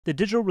The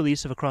digital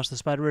release of Across the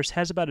Spider-Verse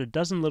has about a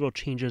dozen little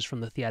changes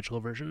from the theatrical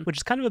version, which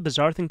is kind of a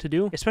bizarre thing to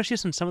do, especially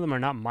since some of them are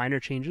not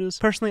minor changes.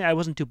 Personally, I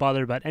wasn't too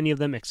bothered about any of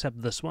them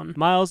except this one.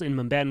 Miles in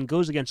Mumbattan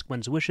goes against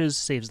Gwen's wishes,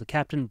 saves the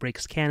captain,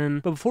 breaks canon,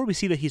 but before we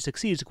see that he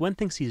succeeds, Gwen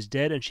thinks he's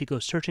dead and she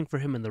goes searching for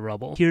him in the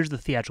rubble. Here's the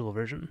theatrical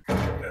version.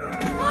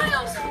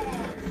 Miles!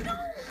 No!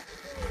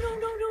 No!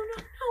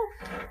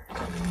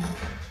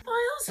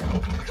 Miles,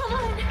 come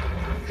on!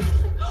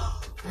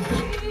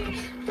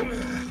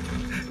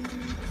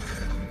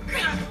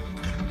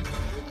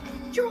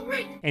 You're all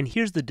right. And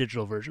here's the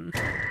digital version.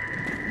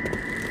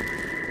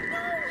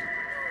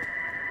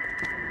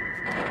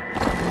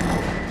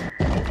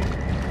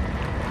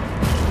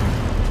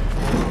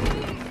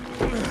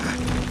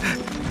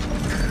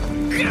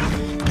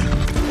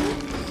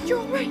 You're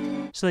all right.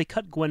 So they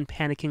cut Gwen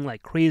panicking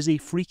like crazy,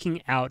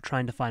 freaking out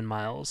trying to find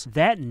Miles.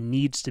 That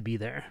needs to be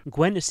there.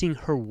 Gwen is seeing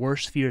her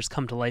worst fears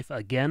come to life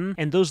again,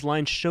 and those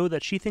lines show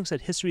that she thinks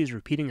that history is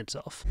repeating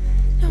itself.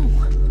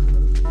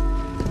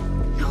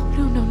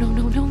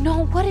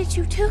 No, what did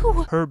you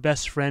do? Her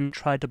best friend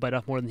tried to bite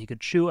off more than he could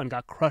chew and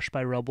got crushed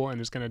by rubble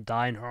and is gonna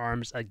die in her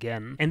arms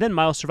again. And then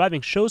Miles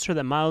surviving shows her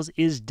that Miles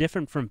is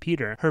different from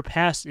Peter. Her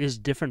past is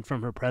different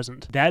from her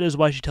present. That is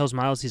why she tells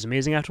Miles he's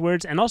amazing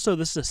afterwards, and also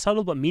this is a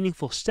subtle but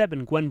meaningful step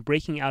in Gwen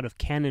breaking out of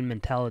canon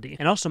mentality,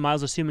 and also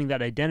Miles assuming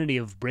that identity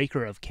of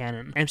breaker of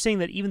canon. I'm saying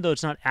that even though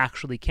it's not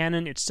actually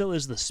canon, it still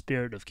is the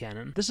spirit of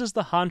canon. This is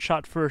the Han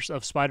shot first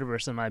of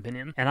Spider-Verse in my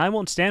opinion, and I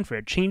won't stand for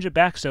it. Change it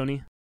back,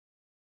 Sony.